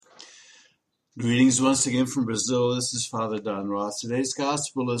Greetings once again from Brazil. This is Father Don Roth. Today's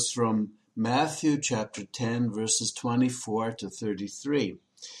gospel is from Matthew chapter 10, verses 24 to 33.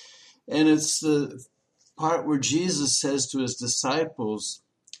 And it's the part where Jesus says to his disciples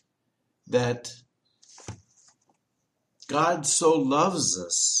that God so loves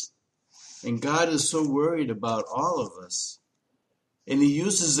us and God is so worried about all of us. And he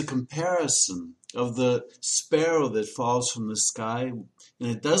uses a comparison of the sparrow that falls from the sky, and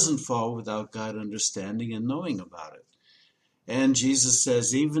it doesn't fall without God understanding and knowing about it. And Jesus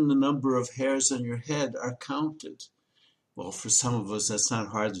says, even the number of hairs on your head are counted. Well, for some of us, that's not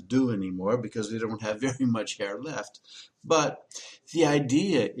hard to do anymore because we don't have very much hair left. But the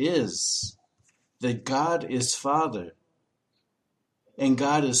idea is that God is Father, and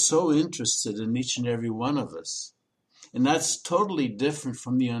God is so interested in each and every one of us. And that's totally different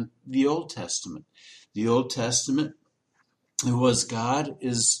from the Old Testament. The Old Testament, it was God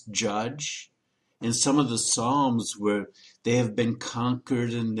is judge. In some of the Psalms where they have been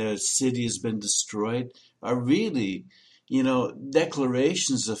conquered and their city has been destroyed are really,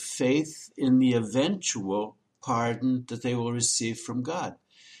 declarations of faith in the eventual pardon that they will receive from God.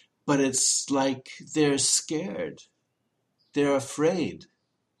 But it's like they're scared. They're afraid.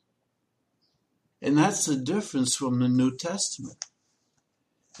 And that's the difference from the New Testament.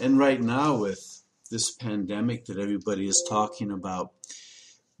 And right now with this pandemic that everybody is talking about,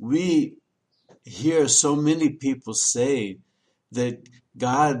 we hear so many people say that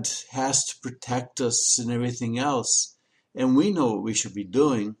God has to protect us and everything else. And we know what we should be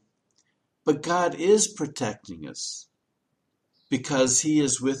doing. But God is protecting us because he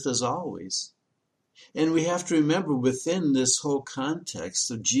is with us always. And we have to remember within this whole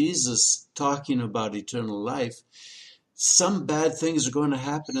context of Jesus talking about eternal life, some bad things are going to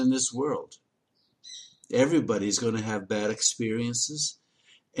happen in this world. Everybody's going to have bad experiences.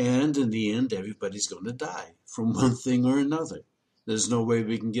 And in the end, everybody's going to die from one thing or another. There's no way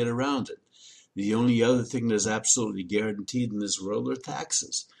we can get around it. The only other thing that's absolutely guaranteed in this world are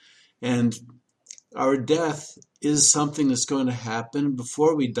taxes. And our death is something that's going to happen.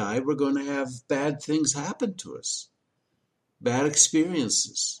 Before we die, we're going to have bad things happen to us, bad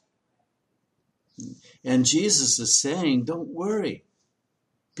experiences. And Jesus is saying, don't worry,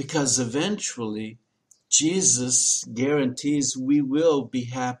 because eventually Jesus guarantees we will be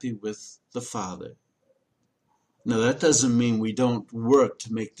happy with the Father. Now, that doesn't mean we don't work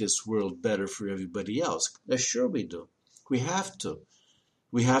to make this world better for everybody else. Sure we do. We have to.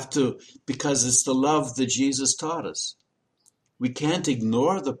 We have to because it's the love that Jesus taught us. We can't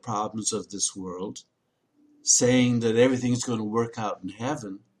ignore the problems of this world, saying that everything's going to work out in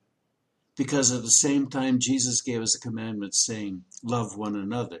heaven, because at the same time Jesus gave us a commandment saying, love one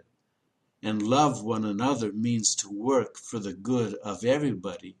another. And love one another means to work for the good of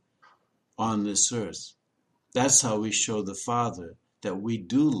everybody on this earth. That's how we show the Father that we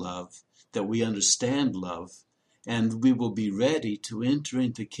do love, that we understand love, and we will be ready to enter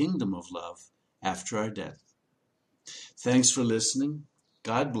into the kingdom of love after our death. Thanks for listening.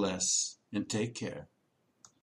 God bless and take care.